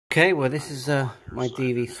Okay, well this is my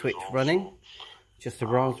DV switch running, just a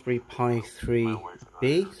Raspberry Pi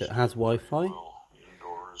 3B, so it has Wi-Fi,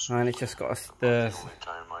 and it's just got the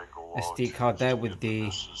SD card there with the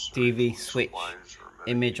DV switch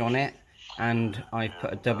image on it, and I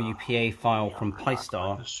put a WPA file from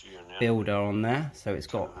Dstar builder on there, so it's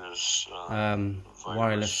got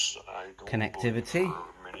wireless connectivity,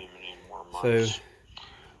 so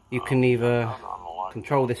you can either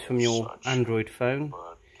control this from your Android phone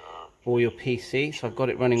or your PC. So I've got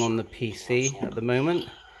it running on the PC at the moment,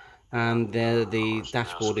 and the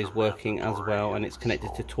dashboard is working as well, and it's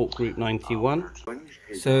connected to Talk Group 91.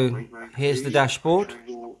 So here's the dashboard.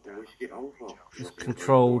 It's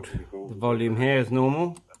controlled the volume here as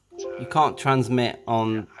normal. You can't transmit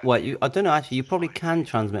on, well, I don't know, actually you probably can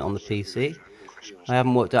transmit on the PC. I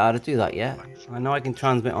haven't worked out how to do that yet. I know I can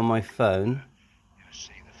transmit on my phone.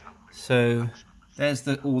 So there's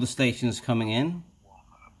all the stations coming in.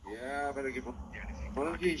 You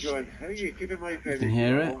can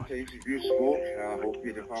hear it.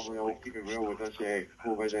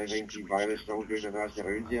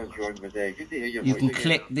 You can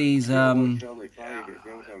click these and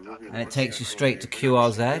it takes you straight to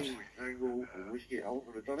QRZ.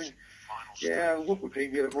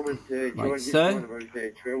 Like so.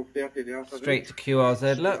 Straight to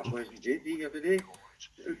QRZ, look.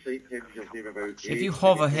 If you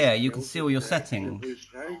hover here, you can see all your settings.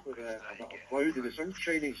 If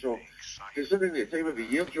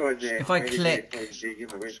I click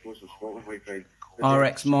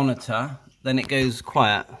RX monitor, then it goes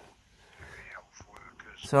quiet.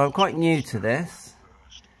 So I'm quite new to this.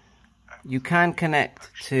 You can connect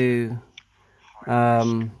to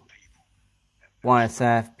YSF,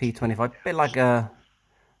 P25, a bit like a,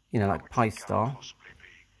 like Dstar.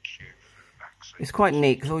 It's quite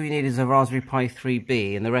neat because all you need is a Raspberry Pi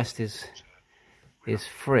 3B, and the rest is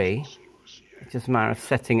free. It's just a matter of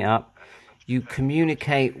setting it up. You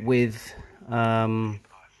communicate with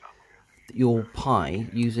your Pi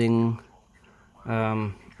using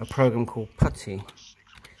a program called Putty.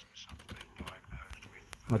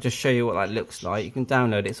 I'll just show you what that looks like. You can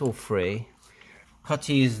download it, it's all free.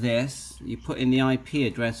 Putty is this. You put in the IP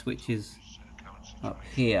address, which is up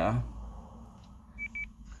here,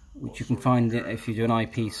 which you can find it if you do an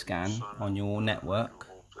IP scan on your network,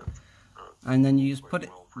 and then you just put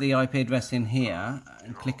the IP address in here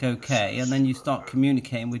and click OK, and then you start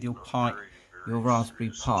communicating with your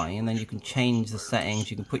Raspberry Pi, and then you can change the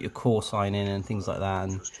settings. You can put your call sign in and things like that,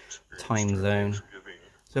 and time zone.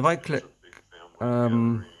 So if I click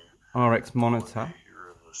RX monitor,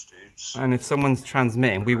 and if someone's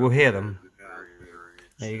transmitting, we will hear them.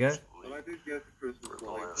 There you go.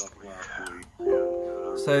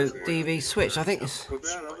 So DV switch, I think it's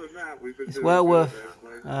well worth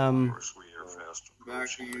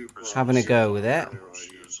having a go with it.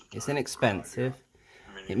 It's inexpensive.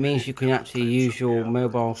 It means you can actually use your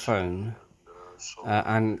mobile phone,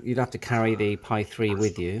 and you'd have to carry the Pi 3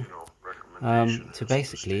 with you to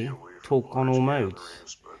basically talk on all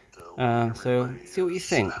modes. So see what you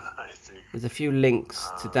think. There's a few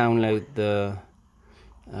links to download the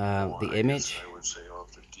image.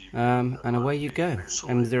 And away you go.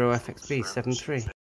 M0FXB 73.